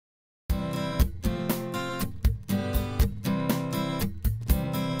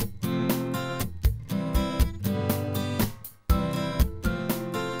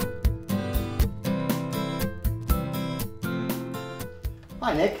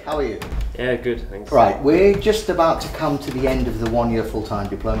Hi Nick, how are you? Yeah, good, thanks. Right, we're just about to come to the end of the one-year full-time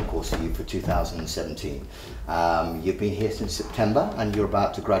diploma course for you for 2017. You've been here since September and you're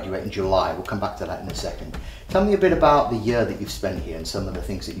about to graduate in July. We'll come back to that in a second. Tell me a bit about the year that you've spent here and some of the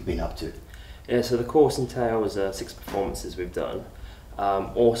things that you've been up to. Yeah, so the course entails 6 performances we've done,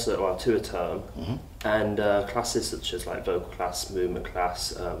 also 2 a term, and classes such as like vocal class, movement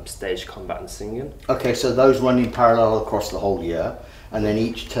class, stage combat and singing. Okay, so those run in parallel across the whole year, and then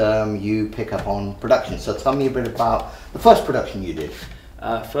each term you pick up on production. So tell me a bit about the first production you did.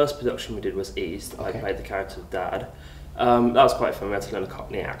 First production we did was East. Okay. I played the character of Dad. That was quite fun. We had to learn a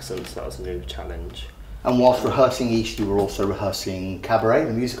Cockney accent, so that was a new challenge. And whilst rehearsing East, you were also rehearsing Cabaret,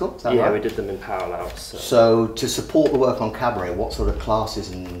 the musical, is that Yeah, right? we did them in parallel. So to support the work on Cabaret, what sort of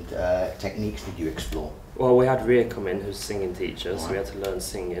classes and techniques did you explore? Well, we had Ria come in, who's a singing teacher, so we had to learn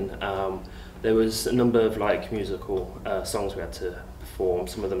singing. There was a number of like musical songs we had to perform,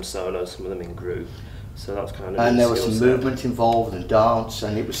 some of them solo, some of them in group. So that was kind of. And there was some movement involved and dance,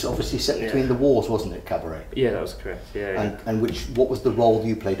 and it was obviously set between the walls, wasn't it, Cabaret? Yeah, that was correct. Yeah. And what was the role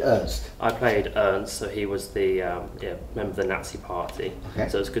you played, Ernst? I played Ernst, so he was the member of the Nazi party. Okay.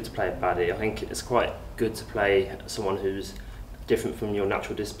 So it was good to play a baddie. I think it's quite good to play someone who's different from your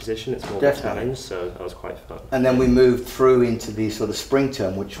natural disposition. It's more of a challenge, so that was quite fun. And then we moved through into the sort of spring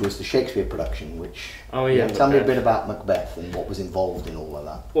term, which was the Shakespeare production, which... Oh yeah, tell me a bit about Macbeth and what was involved in all of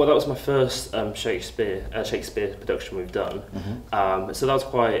that. Well, that was my first Shakespeare production we've done. So that was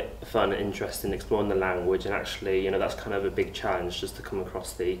quite fun and interesting, exploring the language, and actually, you know, that's kind of a big challenge, just to come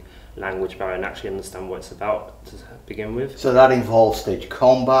across the language barrier and actually understand what it's about to begin with. So that involved stage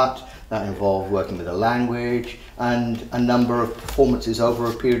combat, that involved working with the language, and a number of performances over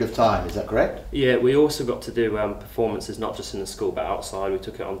a period of time, is that correct? Yeah, we also got to do performances not just in the school but outside. We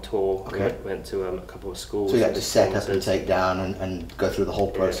took it on tour. Okay. We went to a couple of schools. So you had to set up and take down and go through the whole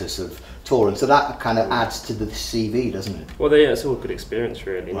process of touring. So that kind of adds to the CV, doesn't it? Well, yeah, it's all a good experience,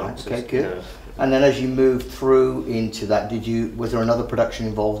 really. Right, not okay, just, good. You know, and then as you moved through into that, was there another production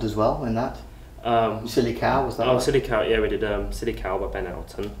involved as well in that? Silly Cow, was that right? Silly Cow, yeah, we did Silly Cow by Ben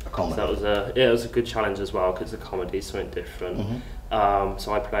Elton. A comedy. So that was it was a good challenge as well, because it's a comedy, something different.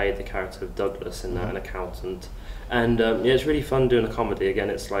 So I played the character of Douglas in that, an accountant. And yeah, it's really fun doing a comedy. Again,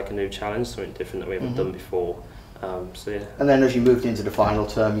 it's like a new challenge, something different that we haven't done before. So yeah. And then as you moved into the final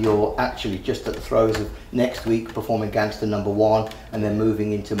term, you're actually just at the throes of next week performing Gangster Number 1 and then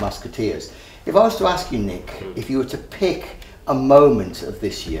moving into Musketeers. If I was to ask you, Nick, if you were to pick a moment of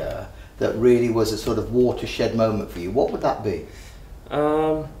this year that really was a sort of watershed moment for you, what would that be?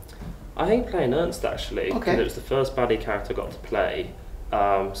 I think playing Ernst, actually. Okay. It was the first baddie character I got to play.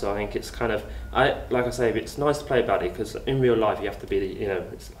 So I think it's kind of, like I say, it's nice to play baddie because in real life you have to be, you know,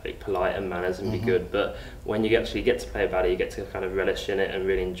 it's like polite and manners and be good. But when you actually get to play a baddie, you get to kind of relish in it and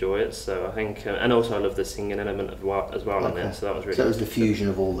really enjoy it. So I think, and also I love the singing element as well in it. So that was really. So it was the fusion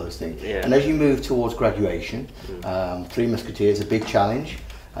of all those things. Yeah. And as you move towards graduation, Three Musketeers, a big challenge.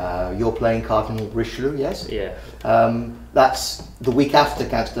 You're playing Cardinal Richelieu, yes? Yeah. That's the week after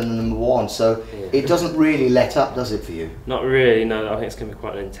Gangster Number 1, so it doesn't really let up, does it, for you? Not really, no. I think it's going to be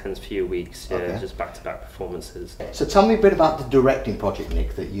quite an intense few weeks, yeah, Okay. just back-to-back performances. So tell me a bit about the directing project,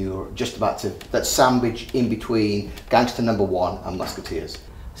 Nick, that you're just about to, that's sandwiched in between Gangster Number 1 and Musketeers.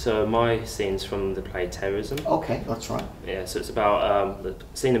 So my scene's from the play Terrorism. Okay, that's right. Yeah, so it's about, the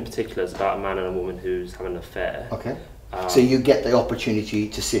scene in particular is about a man and a woman who's having an affair. Okay. So you get the opportunity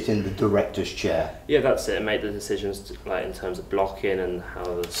to sit in the director's chair. Yeah, that's it, and make the decisions like in terms of blocking and how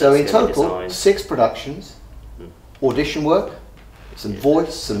the So in scene's gonna be total, designed. 6 productions, audition work, some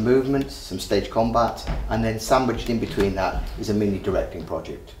voice, some movement, some stage combat, and then sandwiched in between that is a mini directing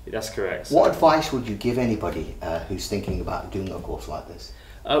project. That's correct. What advice would you give anybody who's thinking about doing a course like this?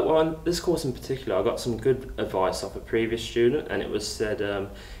 Well, on this course in particular, I got some good advice off a previous student, and it was said,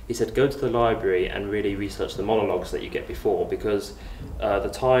 he said, go to the library and really research the monologues that you get before, because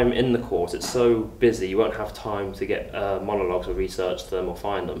the time in the course, it's so busy, you won't have time to get monologues or research them or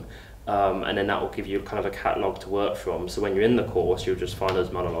find them. And then that will give you kind of a catalogue to work from. So when you're in the course, you'll just find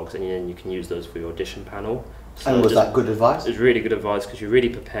those monologues, and then you can use those for your audition panel. So and was that good advice? It was really good advice because you're really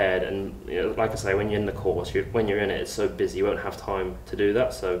prepared, and you know, like I say, when you're in the course, when you're in it, it's so busy you won't have time to do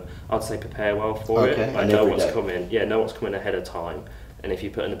that. So I'd say prepare well for it. Like, know what's coming. Yeah, know what's coming ahead of time. And if you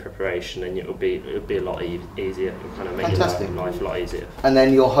put in the preparation, then it'll be a lot easier. It'll kind of make your life a lot easier. And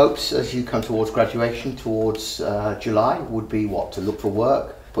then your hopes as you come towards graduation, towards July, would be what? To look for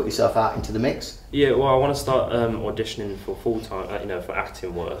work, put yourself out into the mix? Yeah, well, I want to start auditioning for full-time, you know, for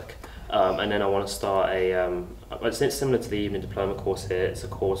acting work. and then I want to start it's similar to the evening diploma course here. It's a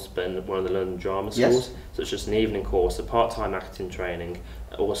course but in one of the London drama schools. Yes. So it's just an evening course, a part-time acting training,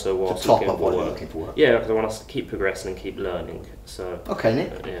 also whilst To top looking up for while you're work. looking for work. Yeah, because I want to keep progressing and keep learning. So Okay,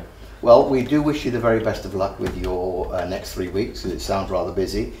 Nick. yeah. Well, we do wish you the very best of luck with your next 3 weeks, because it sounds rather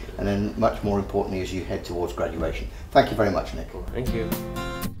busy, and then much more importantly as you head towards graduation. Thank you very much, Nick. Cool. Thank you.